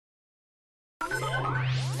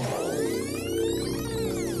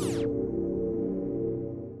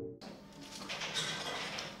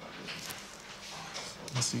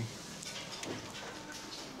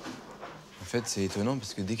fait, c'est étonnant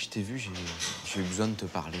parce que dès que je t'ai vu, j'ai eu besoin de te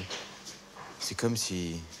parler. C'est comme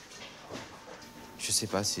si... Je sais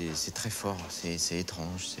pas, c'est très fort, c'est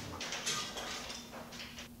étrange, c'est...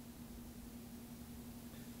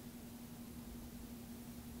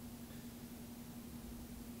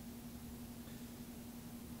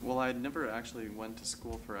 Well, I never actually went to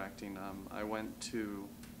school for acting. I went to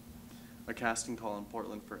a casting call in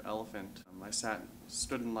Portland for Elephant. I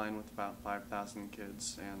stood in line with about 5,000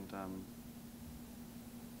 kids, and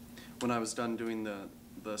when I was done doing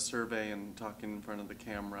the survey and talking in front of the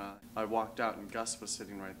camera, I walked out and Gus was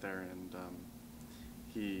sitting right there, and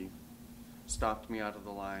he stopped me out of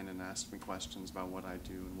the line and asked me questions about what I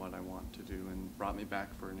do and what I want to do, and brought me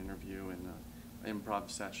back for an interview and an improv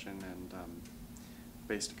session, and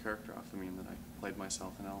based a character off of me, and then I played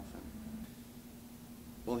myself an elephant.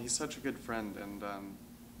 Well, he's such a good friend, and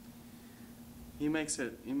he makes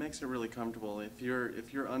it really comfortable. If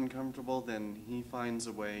you're uncomfortable, then he finds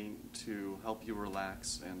a way to help you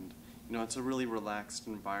relax, and you know, it's a really relaxed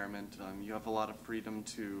environment. You have a lot of freedom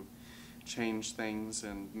to change things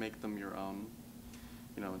and make them your own.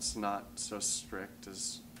 You know, it's not so strict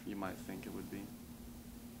as you might think it would be.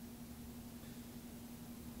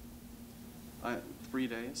 3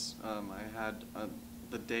 days. I had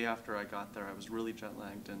the day after I got there, I was really jet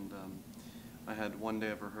lagged, and I had 1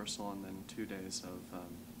 day of rehearsal and then 2 days of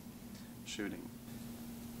shooting.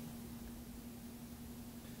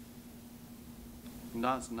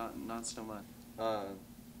 Not so much.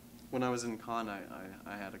 When I was in Cannes,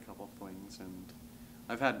 I had a couple flings, and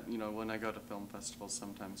I've had, you know, when I go to film festivals,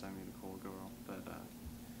 sometimes I meet a cool girl, but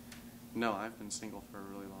no, I've been single for a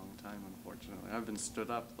really long time, unfortunately. I've been stood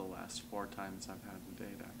up the last 4 times I've had a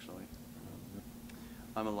date, actually.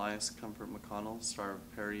 I'm Elias McConnell, star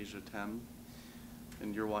of Paris Je T'aime,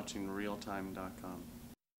 and you're watching realtime.com.